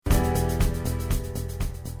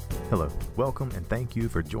Hello, welcome, and thank you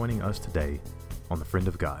for joining us today on The Friend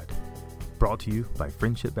of God, brought to you by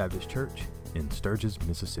Friendship Baptist Church in Sturgis,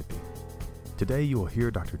 Mississippi. Today you will hear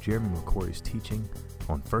Dr. Jeremy McCory's teaching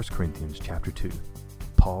on 1 Corinthians chapter 2,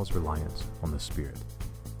 Paul's reliance on the Spirit.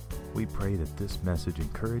 We pray that this message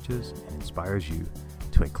encourages and inspires you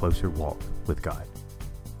to a closer walk with God.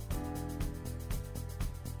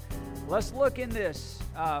 Let's look in this.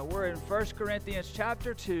 We're in 1 Corinthians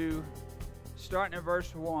chapter 2, starting in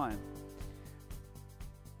verse 1.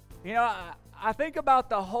 You know, I think about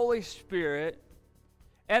the Holy Spirit,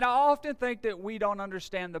 and I often think that we don't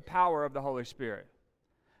understand the power of the Holy Spirit.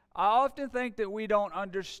 I often think that we don't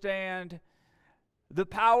understand the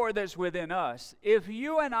power that's within us. If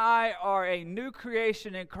you and I are a new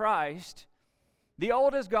creation in Christ, the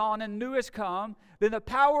old is gone and new has come, then the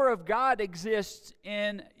power of God exists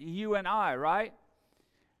in you and I, right?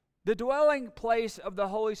 The dwelling place of the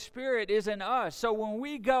Holy Spirit is in us. So when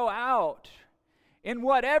we go out, in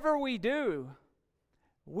whatever we do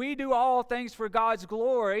all things for God's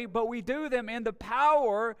glory, but we do them in the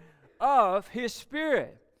power of His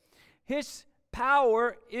Spirit. His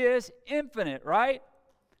power is infinite, right?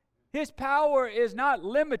 His power is not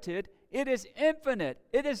limited, it is infinite,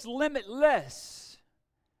 it is limitless.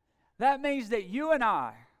 That means that you and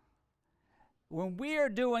I, when we are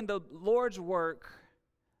doing the Lord's work,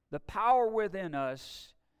 the power within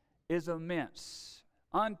us is immense,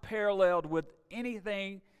 unparalleled with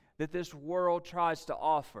anything that this world tries to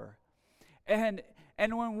offer. And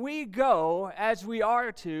when we go, as we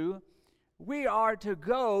are to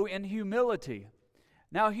go in humility.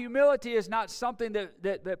 Now, humility is not something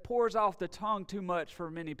that pours off the tongue too much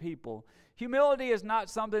for many people. Humility is not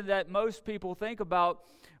something that most people think about,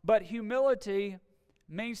 but humility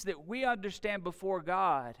means that we understand before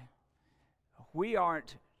God, we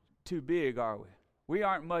aren't too big, are we? We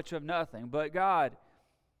aren't much of nothing. But God,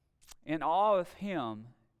 in awe of Him,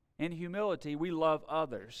 in humility, we love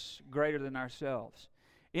others greater than ourselves.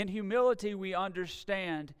 In humility, we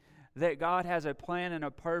understand that God has a plan and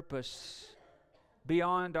a purpose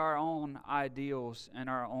beyond our own ideals and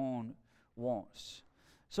our own wants.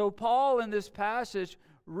 So Paul in this passage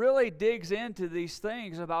really digs into these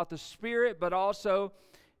things about the Spirit, but also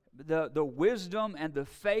the wisdom and the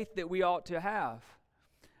faith that we ought to have.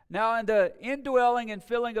 Now, in the indwelling and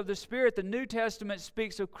filling of the Spirit, the New Testament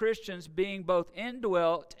speaks of Christians being both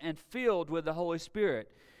indwelt and filled with the Holy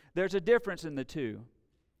Spirit. There's a difference in the two.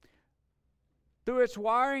 Through its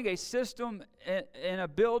wiring, a system in a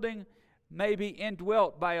building may be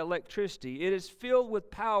indwelt by electricity. It is filled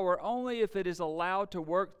with power only if it is allowed to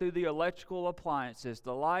work through the electrical appliances,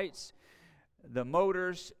 the lights, the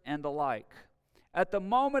motors, and the like. At the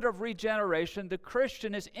moment of regeneration, the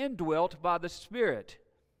Christian is indwelt by the Spirit.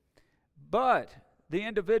 But the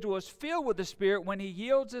individual is filled with the Spirit when he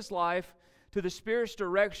yields his life to the Spirit's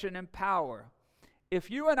direction and power. If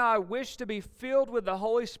you and I wish to be filled with the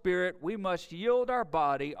Holy Spirit, we must yield our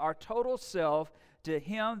body, our total self, to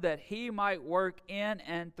Him that He might work in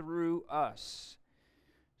and through us.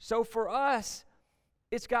 So for us,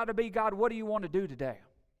 it's got to be, God, what do you want to do today?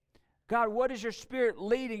 God, what is your Spirit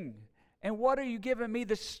leading? And what are you giving me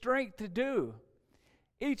the strength to do?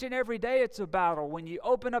 Each and every day it's a battle. When you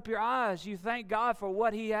open up your eyes, you thank God for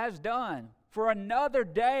what He has done, for another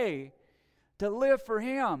day to live for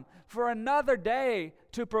Him, for another day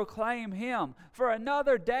to proclaim Him, for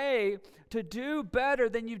another day to do better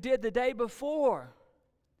than you did the day before.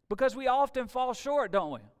 Because we often fall short,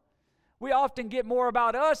 don't we? We often get more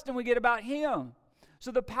about us than we get about Him.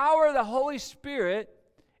 So the power of the Holy Spirit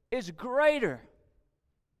is greater.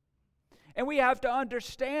 And we have to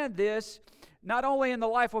understand this not only in the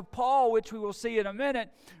life of Paul, which we will see in a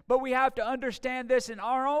minute, but we have to understand this in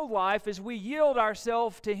our own life as we yield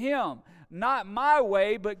ourselves to Him. Not my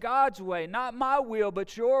way, but God's way. Not my will,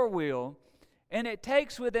 but your will. And it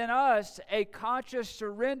takes within us a conscious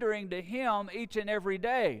surrendering to Him each and every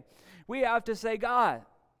day. We have to say, God,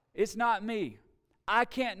 it's not me. I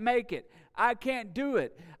can't make it. I can't do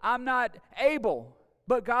it. I'm not able.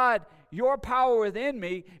 But God, your power within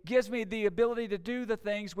me gives me the ability to do the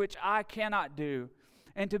things which I cannot do,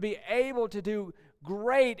 and to be able to do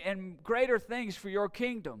great and greater things for your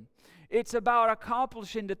kingdom. It's about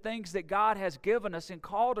accomplishing the things that God has given us and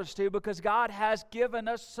called us to, because God has given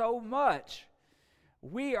us so much.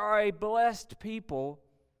 We are a blessed people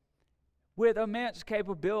with immense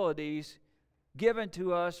capabilities given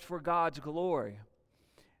to us for God's glory.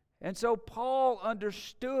 And so Paul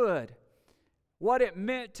understood what it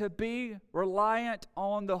meant to be reliant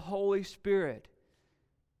on the Holy Spirit.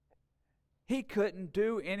 He couldn't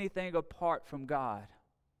do anything apart from God.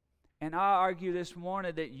 And I argue this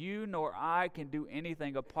morning that you nor I can do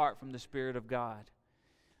anything apart from the Spirit of God.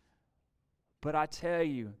 But I tell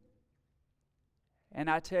you,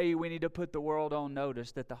 we need to put the world on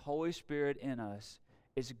notice that the Holy Spirit in us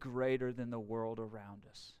is greater than the world around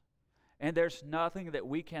us. And there's nothing that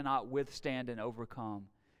we cannot withstand and overcome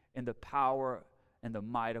in the power and the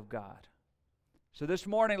might of God. So this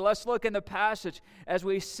morning, let's look in the passage as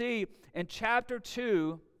we see in chapter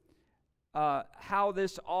 2 how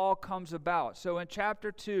this all comes about. So in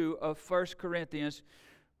chapter 2 of 1 Corinthians,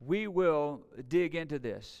 we will dig into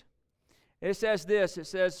this. It says this, it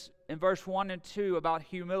says in verse 1 and 2 about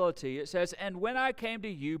humility. It says, "And when I came to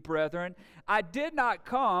you, brethren, I did not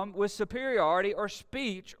come with superiority or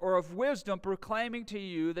speech or of wisdom proclaiming to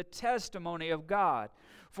you the testimony of God.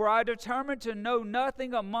 For I determined to know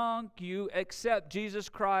nothing among you except Jesus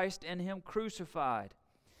Christ and Him crucified."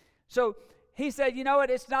 So he said, you know what?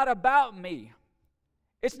 It's not about me.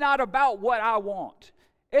 It's not about what I want.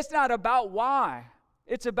 It's not about why.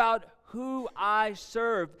 It's about who I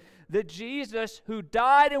serve. The Jesus who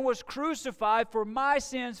died and was crucified for my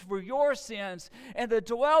sins, for your sins, and the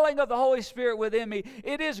dwelling of the Holy Spirit within me.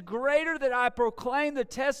 It is greater that I proclaim the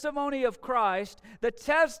testimony of Christ, the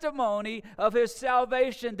testimony of His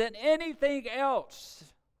salvation, than anything else.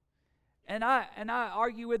 And I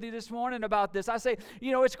argue with you this morning about this. I say,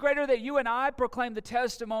 it's greater that you and I proclaim the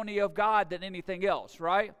testimony of God than anything else,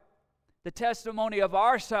 right? The testimony of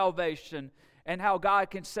our salvation and how God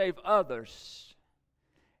can save others.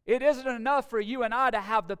 It isn't enough for you and I to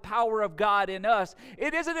have the power of God in us.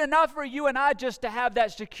 It isn't enough for you and I just to have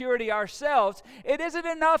that security ourselves. It isn't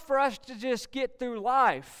enough for us to just get through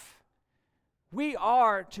life. We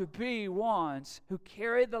are to be ones who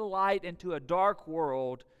carry the light into a dark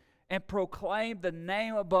world and proclaim the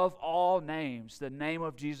name above all names, the name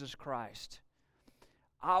of Jesus Christ.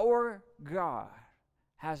 Our God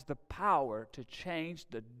has the power to change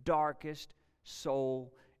the darkest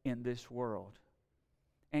soul in this world.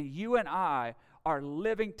 And you and I are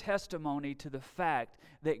living testimony to the fact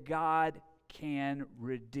that God can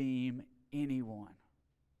redeem anyone.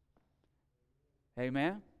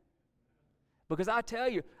 Amen? Because I tell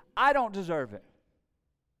you, I don't deserve it.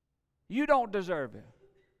 You don't deserve it.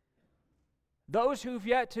 Those who've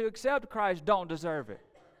yet to accept Christ don't deserve it.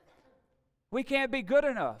 We can't be good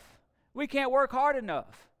enough. We can't work hard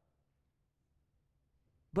enough.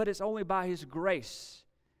 But it's only by His grace,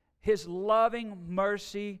 His loving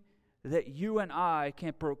mercy, that you and I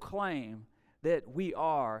can proclaim that we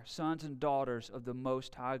are sons and daughters of the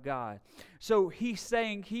Most High God. So He's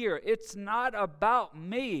saying here, it's not about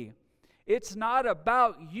me. It's not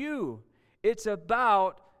about you. It's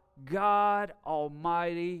about God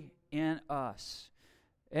Almighty in us.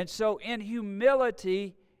 And so in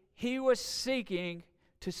humility, He was seeking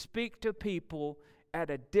to speak to people at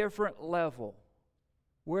a different level.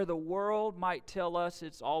 Where the world might tell us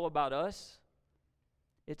it's all about us,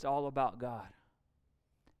 it's all about God.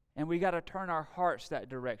 And we got to turn our hearts that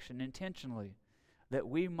direction intentionally, that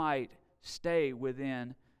we might stay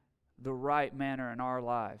within the right manner in our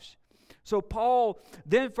lives. So Paul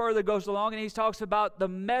then further goes along and he talks about the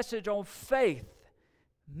message on faith.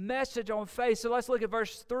 Message on faith. So let's look at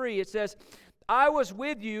verse 3. It says, "I was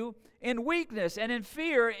with you in weakness and in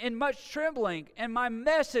fear, in much trembling, and my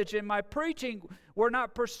message and my preaching were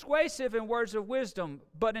not persuasive in words of wisdom,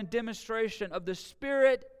 but in demonstration of the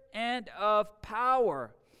Spirit and of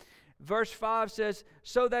power." Verse 5 says,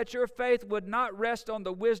 "So that your faith would not rest on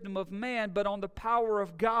the wisdom of man, but on the power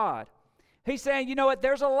of God." He's saying, you know what,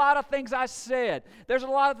 there's a lot of things I said. There's a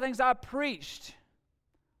lot of things I preached.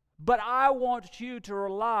 But I want you to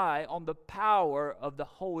rely on the power of the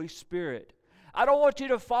Holy Spirit. I don't want you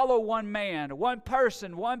to follow one man, one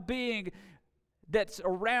person, one being that's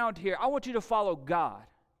around here. I want you to follow God.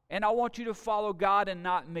 And I want you to follow God and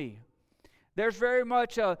not me. There's very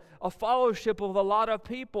much a fellowship of a lot of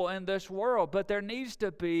people in this world, but there needs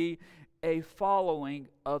to be a following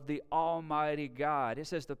of the Almighty God. It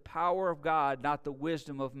says the power of God, not the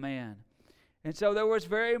wisdom of man. And so there was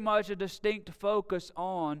very much a distinct focus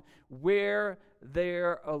on where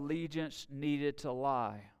their allegiance needed to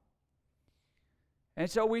lie. And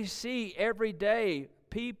so we see every day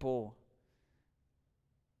people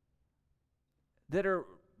that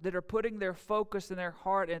are putting their focus and their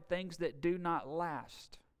heart in things that do not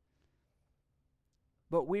last.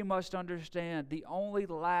 But we must understand the only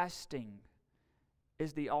lasting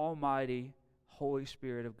is the Almighty Holy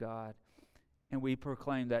Spirit of God. And we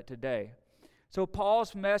proclaim that today. So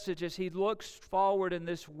Paul's message, as he looks forward in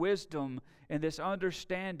this wisdom and this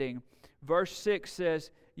understanding, verse 6 says,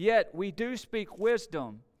 "Yet we do speak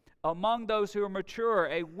wisdom among those who are mature,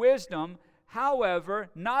 a wisdom However,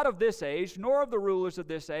 not of this age, nor of the rulers of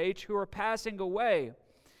this age who are passing away.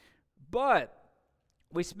 But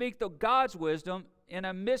we speak of God's wisdom in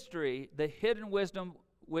a mystery, the hidden wisdom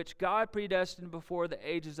which God predestined before the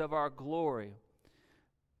ages of our glory.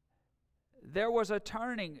 There was a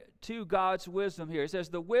turning to God's wisdom here. It says,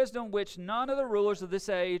 the wisdom which none of the rulers of this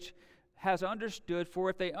age has understood, for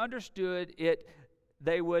if they understood it,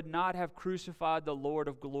 they would not have crucified the Lord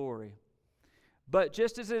of glory. But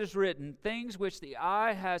just as it is written, things which the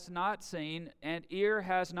eye has not seen and ear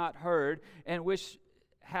has not heard, and which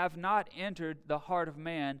have not entered the heart of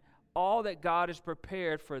man, all that God has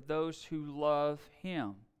prepared for those who love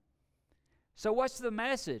Him. So what's the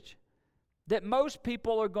message? That most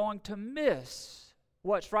people are going to miss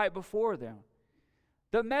what's right before them.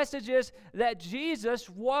 The message is that Jesus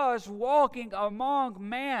was walking among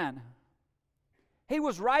man. He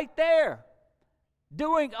was right there,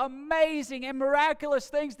 doing amazing and miraculous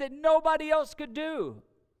things that nobody else could do.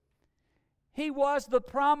 He was the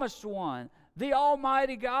promised one, the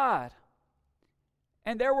Almighty God.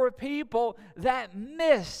 And there were people that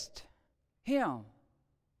missed Him.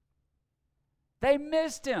 They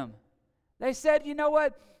missed Him. They said, you know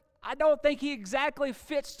what? I don't think He exactly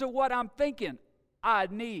fits to what I'm thinking I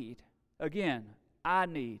need. Again, I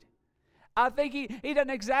need. I think he doesn't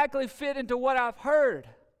exactly fit into what I've heard.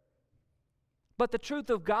 But the truth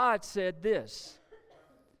of God said this.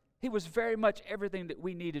 He was very much everything that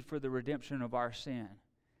we needed for the redemption of our sin.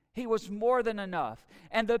 He was more than enough.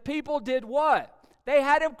 And the people did what? They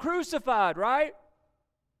had Him crucified, right?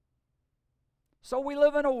 So we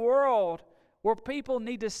live in a world where people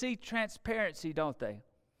need to see transparency, don't they?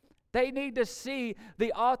 They need to see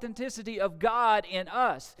the authenticity of God in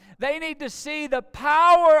us. They need to see the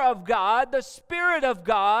power of God, the Spirit of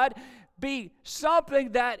God, be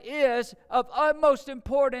something that is of utmost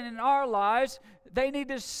importance in our lives. They need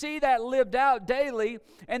to see that lived out daily,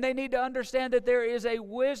 and they need to understand that there is a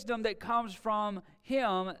wisdom that comes from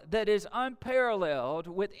Him that is unparalleled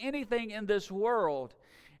with anything in this world.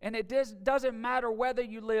 And it doesn't matter whether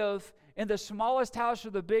you live in the smallest house or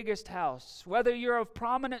the biggest house, whether you're of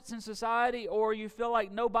prominence in society or you feel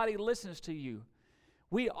like nobody listens to you.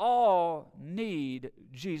 We all need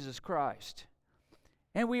Jesus Christ.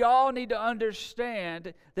 And we all need to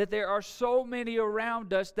understand that there are so many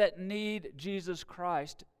around us that need Jesus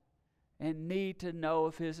Christ and need to know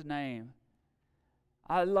of His name.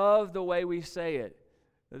 I love the way we say it,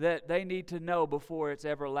 that they need to know before it's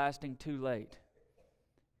everlasting too late.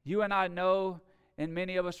 You and I know, and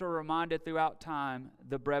many of us are reminded throughout time,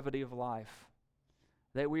 the brevity of life.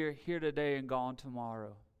 That we are here today and gone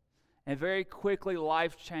tomorrow. And very quickly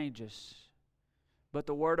life changes. But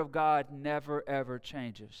the Word of God never ever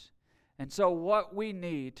changes. And so what we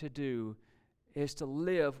need to do is to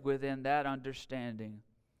live within that understanding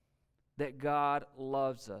that God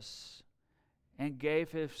loves us and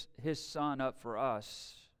gave His Son up for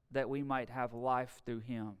us that we might have life through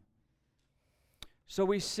Him. So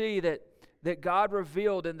we see that God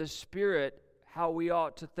revealed in the Spirit how we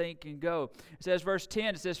ought to think and go. It says, verse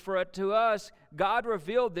 10, it says, for to us God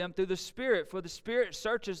revealed them through the Spirit, for the Spirit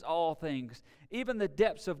searches all things, even the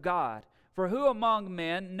depths of God. For who among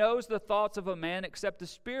men knows the thoughts of a man except the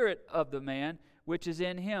spirit of the man which is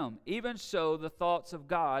in him? Even so, the thoughts of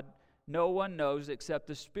God no one knows except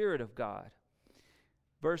the Spirit of God.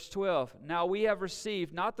 Verse 12, now we have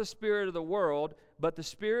received not the spirit of the world, but the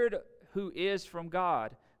Spirit who is from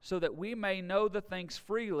God, so that we may know the things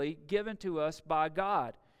freely given to us by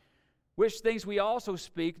God, which things we also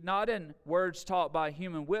speak, not in words taught by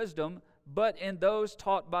human wisdom, but in those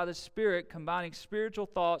taught by the Spirit, combining spiritual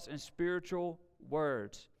thoughts and spiritual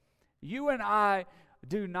words. You and I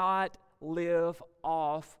do not live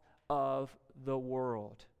off of the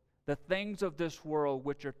world, the things of this world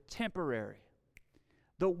which are temporary,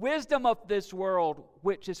 the wisdom of this world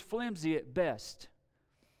which is flimsy at best,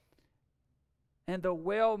 and the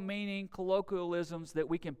well-meaning colloquialisms that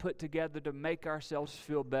we can put together to make ourselves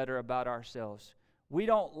feel better about ourselves. We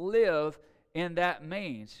don't live in that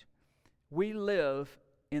means. We live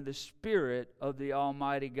in the Spirit of the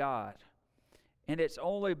Almighty God. And it's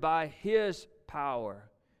only by His power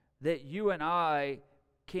that you and I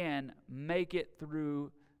can make it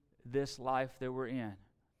through this life that we're in.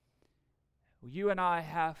 You and I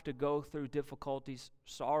have to go through difficulties,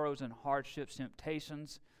 sorrows, and hardships,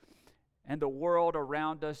 temptations, and the world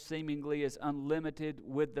around us seemingly is unlimited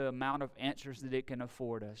with the amount of answers that it can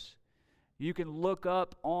afford us. You can look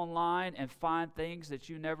up online and find things that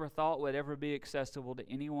you never thought would ever be accessible to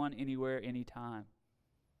anyone, anywhere, anytime.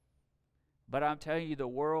 But I'm telling you, the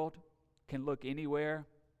world can look anywhere,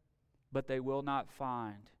 but they will not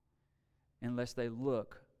find unless they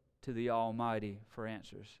look to the Almighty for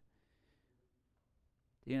answers.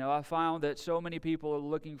 You know, I found that so many people are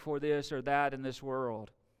looking for this or that in this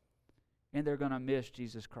world, and they're going to miss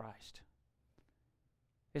Jesus Christ.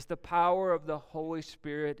 It's the power of the Holy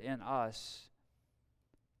Spirit in us.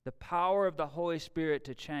 The power of the Holy Spirit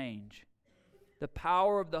to change. The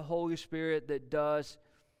power of the Holy Spirit that does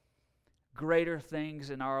greater things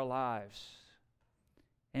in our lives.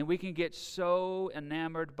 And we can get so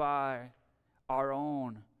enamored by our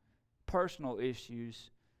own personal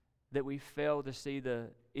issues that we fail to see the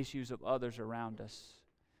issues of others around us.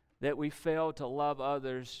 That we fail to love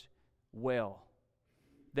others well.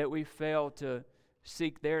 That we fail to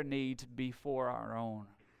seek their needs before our own.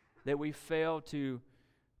 That we fail to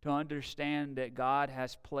understand that God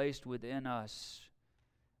has placed within us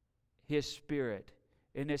His Spirit.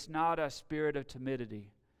 And it's not a spirit of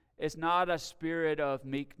timidity. It's not a spirit of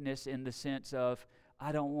meekness in the sense of,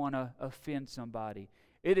 I don't want to offend somebody.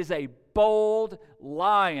 It is a bold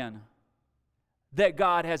lion that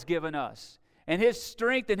God has given us. And His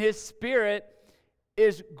strength and His Spirit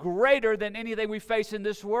is greater than anything we face in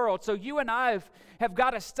this world. So you and I have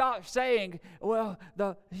got to stop saying, well,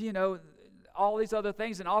 all these other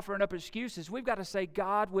things and offering up excuses. We've got to say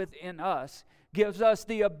God within us gives us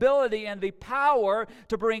the ability and the power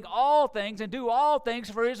to bring all things and do all things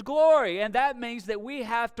for His glory. And that means that we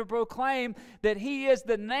have to proclaim that He is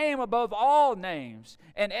the name above all names.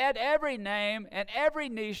 And at every name and every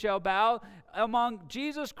knee shall bow among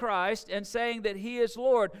Jesus Christ, and saying that He is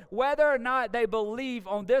Lord. Whether or not they believe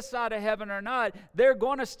on this side of heaven or not, they're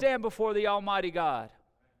going to stand before the Almighty God.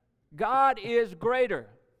 God is greater.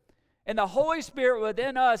 And the Holy Spirit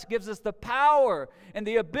within us gives us the power and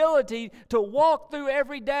the ability to walk through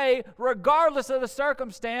every day, regardless of the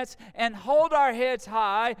circumstance, and hold our heads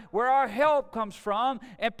high where our help comes from,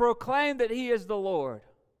 and proclaim that He is the Lord.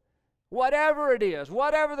 Whatever it is,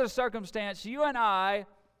 whatever the circumstance, you and I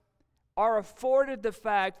are afforded the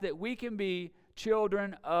fact that we can be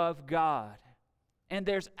children of God. And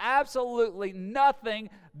there's absolutely nothing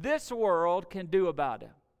this world can do about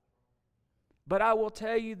it. But I will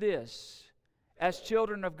tell you this, as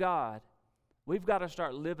children of God, we've got to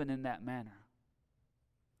start living in that manner.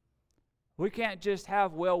 We can't just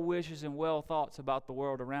have well wishes and well thoughts about the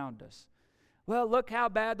world around us. Well, look how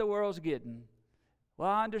bad the world's getting. Well,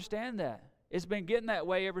 I understand that. It's been getting that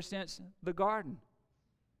way ever since the garden.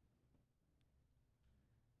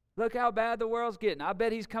 Look how bad the world's getting. I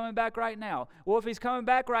bet He's coming back right now. Well, if He's coming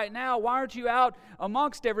back right now, why aren't you out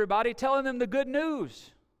amongst everybody telling them the good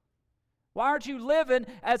news? Why aren't you living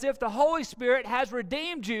as if the Holy Spirit has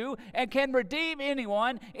redeemed you and can redeem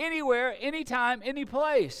anyone, anywhere, anytime, any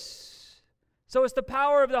place? So it's the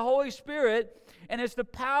power of the Holy Spirit, and it's the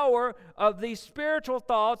power of these spiritual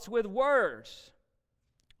thoughts with words.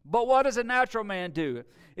 But what does a natural man do?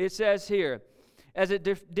 It says here, as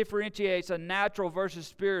it differentiates a natural versus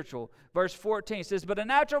spiritual. Verse 14 says, but a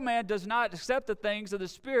natural man does not accept the things of the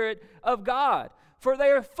Spirit of God, for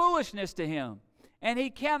they are foolishness to him. And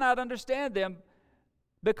he cannot understand them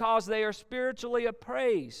because they are spiritually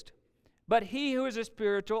appraised. But he who is a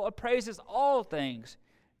spiritual appraises all things,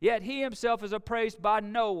 yet he himself is appraised by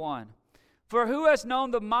no one. For who has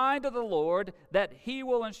known the mind of the Lord that He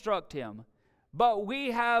will instruct him? But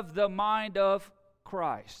we have the mind of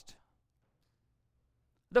Christ.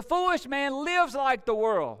 The foolish man lives like the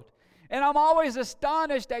world. And I'm always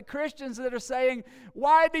astonished at Christians that are saying,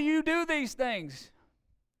 why do you do these things?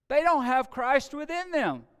 They don't have Christ within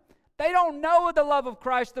them. They don't know of the love of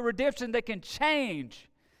Christ, the redemption that can change.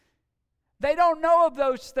 They don't know of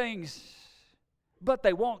those things, but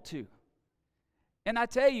they want to. And I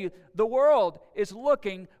tell you, the world is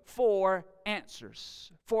looking for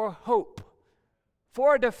answers, for hope,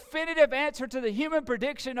 for a definitive answer to the human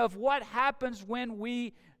prediction of what happens when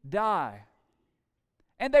we die.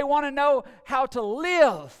 And they want to know how to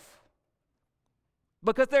live,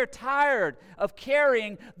 because they're tired of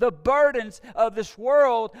carrying the burdens of this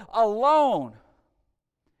world alone.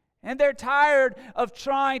 And they're tired of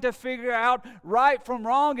trying to figure out right from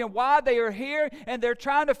wrong and why they are here. And they're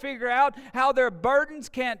trying to figure out how their burdens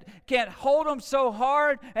can't hold them so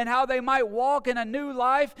hard, and how they might walk in a new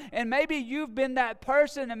life. And maybe you've been that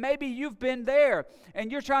person, and maybe you've been there.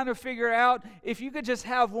 And you're trying to figure out if you could just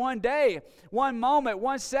have one day, one moment,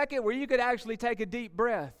 1 second where you could actually take a deep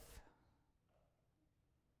breath.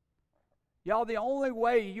 Y'all, the only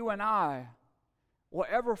way you and I will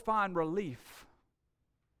ever find relief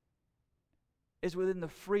is within the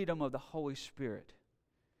freedom of the Holy Spirit.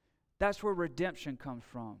 That's where redemption comes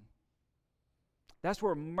from. That's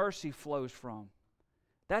where mercy flows from.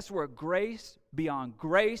 That's where grace beyond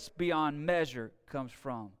measure comes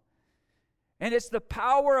from. And it's the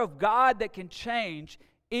power of God that can change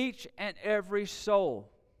each and every soul.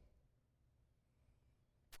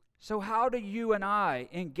 So how do you and I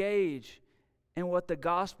engage in what the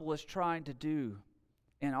gospel is trying to do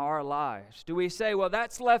in our lives? Do we say, well,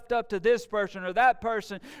 that's left up to this person or that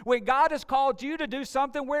person, when God has called you to do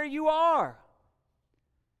something where you are?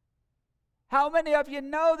 How many of you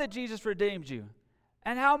know that Jesus redeemed you?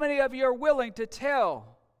 And how many of you are willing to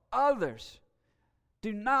tell others?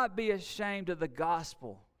 Do not be ashamed of the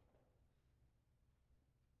gospel.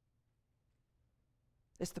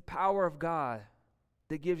 It's the power of God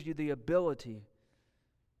that gives you the ability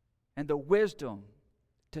and the wisdom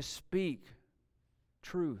to speak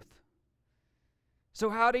truth. So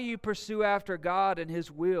how do you pursue after God and His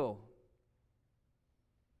will?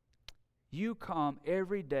 You come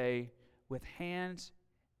every day with hands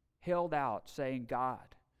held out saying, God,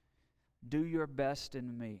 do your best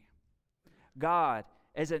in me. God,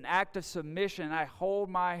 as an act of submission, I hold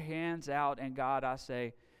my hands out, and God, I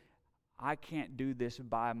say, I can't do this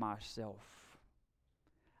by myself.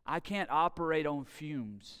 I can't operate on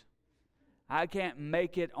fumes. I can't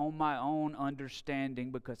make it on my own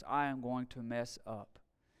understanding because I am going to mess up.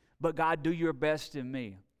 But God, do your best in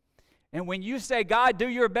me. And when you say, God, do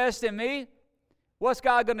your best in me, what's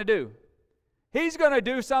God going to do? He's going to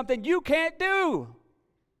do something you can't do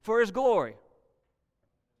for His glory.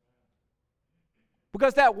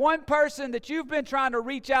 Because that one person that you've been trying to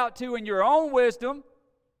reach out to in your own wisdom,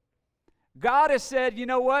 God has said, you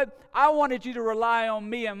know what? I wanted you to rely on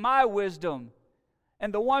me and my wisdom.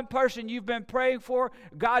 And the one person you've been praying for,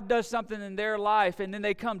 God does something in their life, and then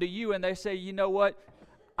they come to you and they say, you know what?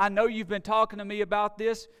 I know you've been talking to me about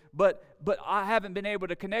this, but I haven't been able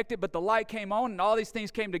to connect it, but the light came on and all these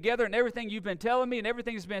things came together, and everything you've been telling me and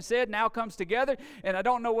everything that's been said now comes together, and I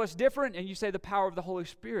don't know what's different. And you say the power of the Holy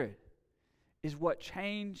Spirit is what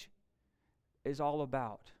change is all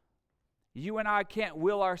about. You and I can't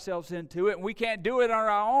will ourselves into it, and we can't do it on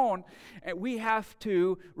our own. And we have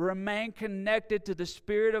to remain connected to the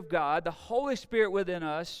Spirit of God, the Holy Spirit within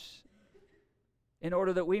us, in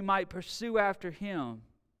order that we might pursue after Him.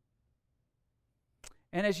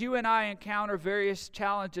 And as you and I encounter various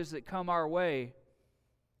challenges that come our way,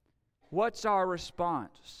 what's our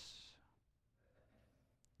response?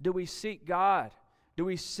 Do we seek God? Do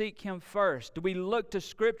we seek Him first? Do we look to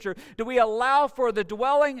Scripture? Do we allow for the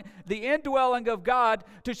indwelling of God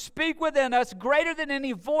to speak within us greater than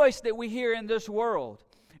any voice that we hear in this world?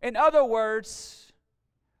 In other words,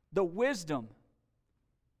 the wisdom.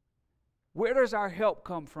 Where does our help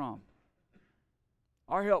come from?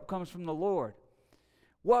 Our help comes from the Lord.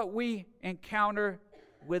 What we encounter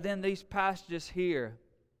within these passages here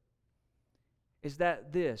is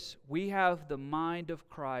that we have the mind of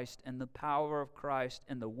Christ and the power of Christ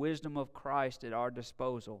and the wisdom of Christ at our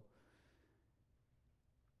disposal.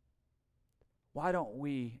 Why don't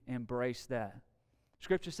we embrace that?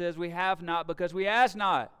 Scripture says we have not because we ask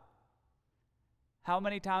not. How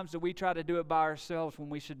many times do we try to do it by ourselves when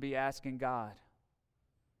we should be asking God?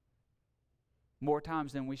 More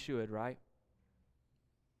times than we should, right?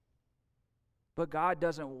 But God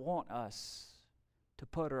doesn't want us to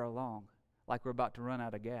putter along like we're about to run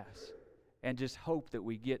out of gas and just hope that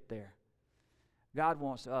we get there. God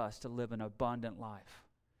wants us to live an abundant life.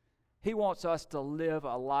 He wants us to live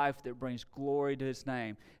a life that brings glory to His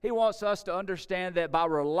name. He wants us to understand that by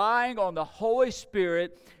relying on the Holy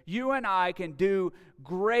Spirit, you and I can do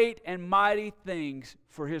great and mighty things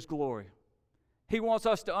for His glory. He wants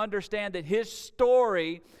us to understand that His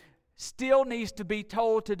story still needs to be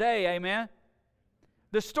told today. Amen?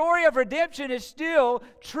 The story of redemption is still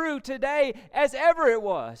true today as ever it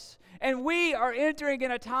was. And we are entering in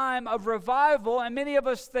a time of revival, and many of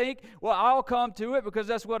us think, well, I'll come to it because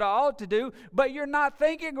that's what I ought to do. But you're not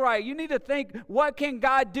thinking right. You need to think, what can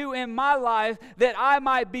God do in my life that I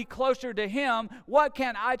might be closer to Him? What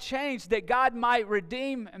can I change that God might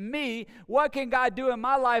redeem me? What can God do in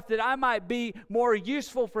my life that I might be more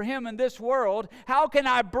useful for Him in this world? How can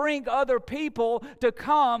I bring other people to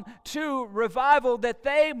come to revival that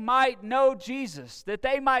they might know Jesus, that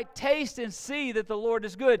they might taste and see that the Lord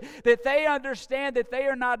is good, that they understand that they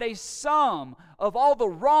are not a sum of all the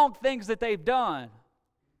wrong things that they've done,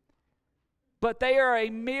 but they are a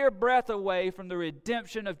mere breath away from the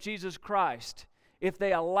redemption of Jesus Christ if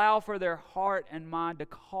they allow for their heart and mind to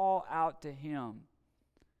call out to Him.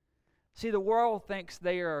 See, the world thinks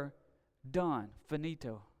they are done,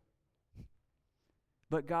 finito.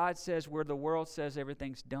 But God says where the world says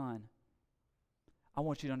everything's done, I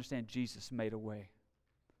want you to understand Jesus made a way.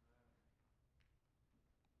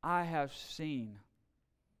 I have seen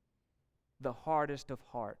the hardest of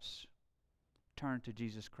hearts turn to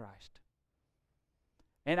Jesus Christ.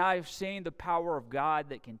 And I've seen the power of God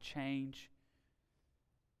that can change.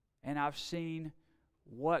 And I've seen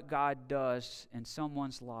what God does in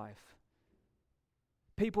someone's life.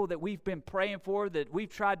 People that we've been praying for, that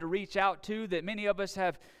we've tried to reach out to, that many of us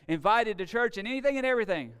have invited to church and anything and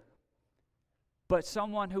everything. But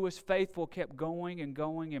someone who was faithful kept going and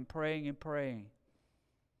going and praying and praying.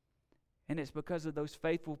 And it's because of those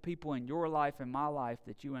faithful people in your life and my life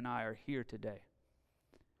that you and I are here today.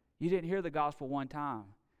 You didn't hear the gospel one time.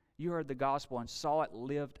 You heard the gospel and saw it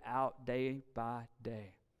lived out day by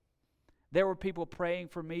day. There were people praying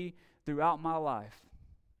for me throughout my life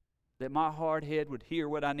that my hard head would hear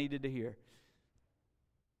what I needed to hear.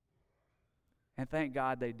 And thank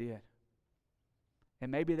God they did.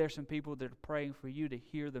 And maybe there's some people that are praying for you to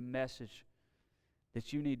hear the message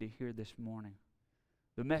that you need to hear this morning.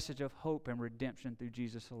 The message of hope and redemption through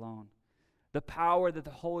Jesus alone. The power that the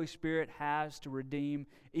Holy Spirit has to redeem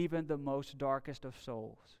even the most darkest of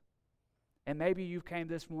souls. And maybe you came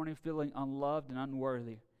this morning feeling unloved and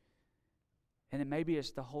unworthy. And maybe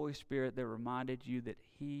it's the Holy Spirit that reminded you that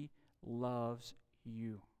He loves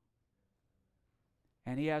you.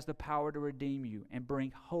 And He has the power to redeem you and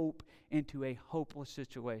bring hope into a hopeless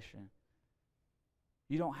situation.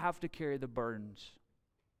 You don't have to carry the burdens.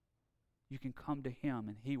 You can come to Him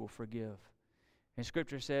and He will forgive. And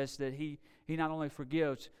Scripture says that He not only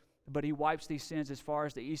forgives, but He wipes these sins as far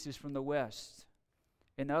as the east is from the west.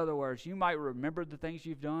 In other words, you might remember the things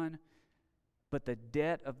you've done, but the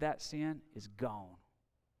debt of that sin is gone.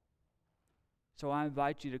 So I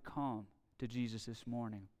invite you to come to Jesus this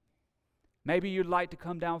morning. Maybe you'd like to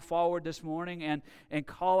come down forward this morning and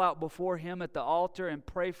call out before Him at the altar and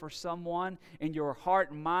pray for someone in your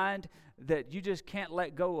heart and mind that you just can't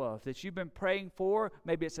let go of, that you've been praying for.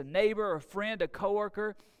 Maybe it's a neighbor, a friend, a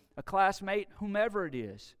coworker, a classmate, whomever it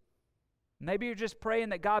is. Maybe you're just praying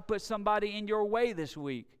that God put somebody in your way this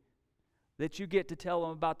week that you get to tell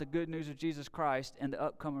them about the good news of Jesus Christ and the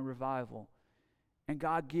upcoming revival. And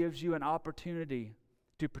God gives you an opportunity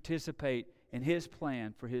to participate in His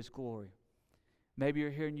plan for His glory. Maybe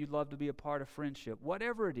you're here and you'd love to be a part of friendship.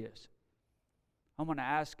 Whatever it is, I'm going to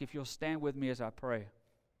ask if you'll stand with me as I pray.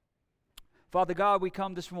 Father God, we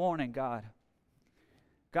come this morning, God.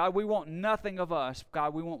 God, we want nothing of us.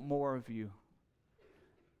 God, we want more of You.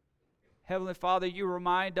 Heavenly Father, You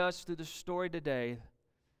remind us through the story today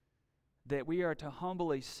that we are to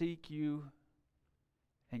humbly seek You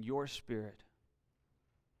and Your Spirit.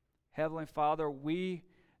 Heavenly Father, we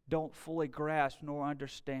don't fully grasp nor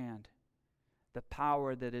understand the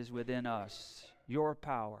power that is within us, Your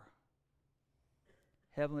power.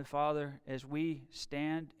 Heavenly Father, as we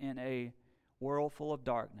stand in a world full of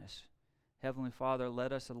darkness, Heavenly Father,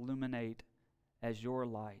 let us illuminate as Your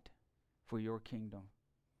light for Your kingdom.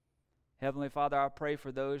 Heavenly Father, I pray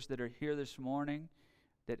for those that are here this morning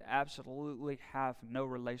that absolutely have no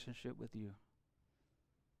relationship with You,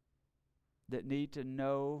 that need to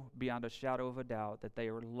know beyond a shadow of a doubt that they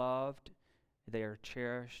are loved, they are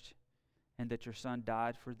cherished, and that Your Son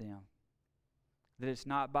died for them. That it's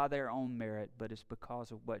not by their own merit, but it's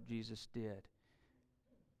because of what Jesus did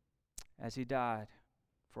as He died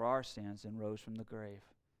for our sins and rose from the grave,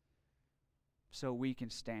 so we can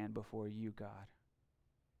stand before You, God,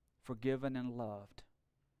 forgiven and loved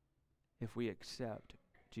if we accept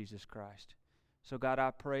Jesus Christ. So God,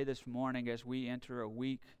 I pray this morning as we enter a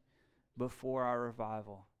week before our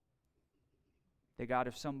revival, that God,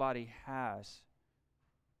 if somebody has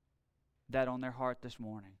that on their heart this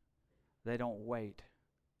morning, they don't wait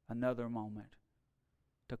another moment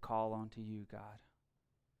to call on to You, God.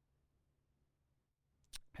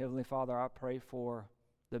 Heavenly Father, I pray for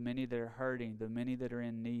the many that are hurting, the many that are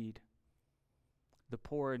in need, the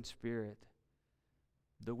poor in spirit,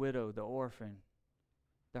 the widow, the orphan,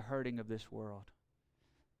 the hurting of this world.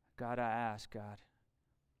 God, I ask,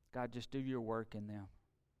 God, just do Your work in them.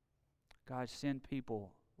 God, send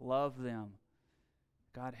people, love them.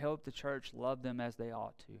 God, help the church love them as they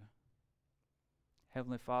ought to.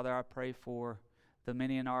 Heavenly Father, I pray for the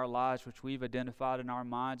many in our lives which we've identified in our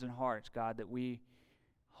minds and hearts, God, that we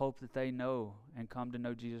hope that they know and come to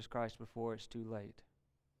know Jesus Christ before it's too late.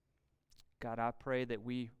 God, I pray that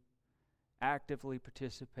we actively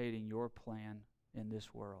participate in Your plan in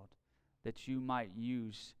this world, that You might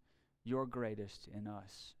use Your greatest in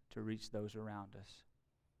us to reach those around us.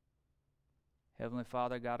 Heavenly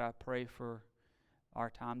Father, God, I pray for our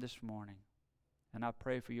time this morning, and I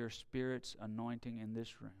pray for Your Spirit's anointing in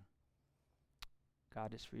this room.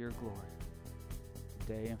 God, it's for Your glory,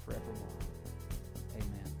 today and forevermore.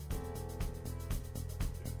 Amen.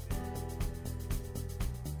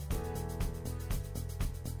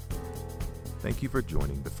 Thank you for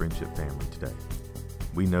joining the Friendship family today.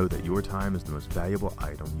 We know that your time is the most valuable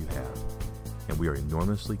item you have, and we are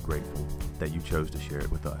enormously grateful that you chose to share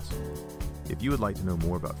it with us. If you would like to know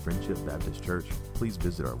more about Friendship Baptist Church, please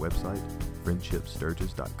visit our website,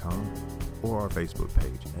 friendshipsturgis.com, or our Facebook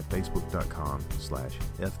page at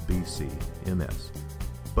facebook.com/FBCMS.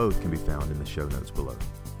 Both can be found in the show notes below.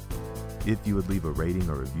 If you would leave a rating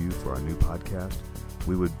or review for our new podcast,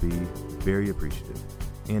 we would be very appreciative.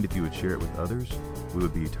 And if you would share it with others, we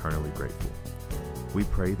would be eternally grateful. We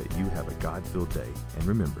pray that you have a God-filled day, and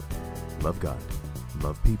remember, love God,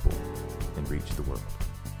 love people, and reach the world.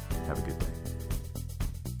 Have a good day.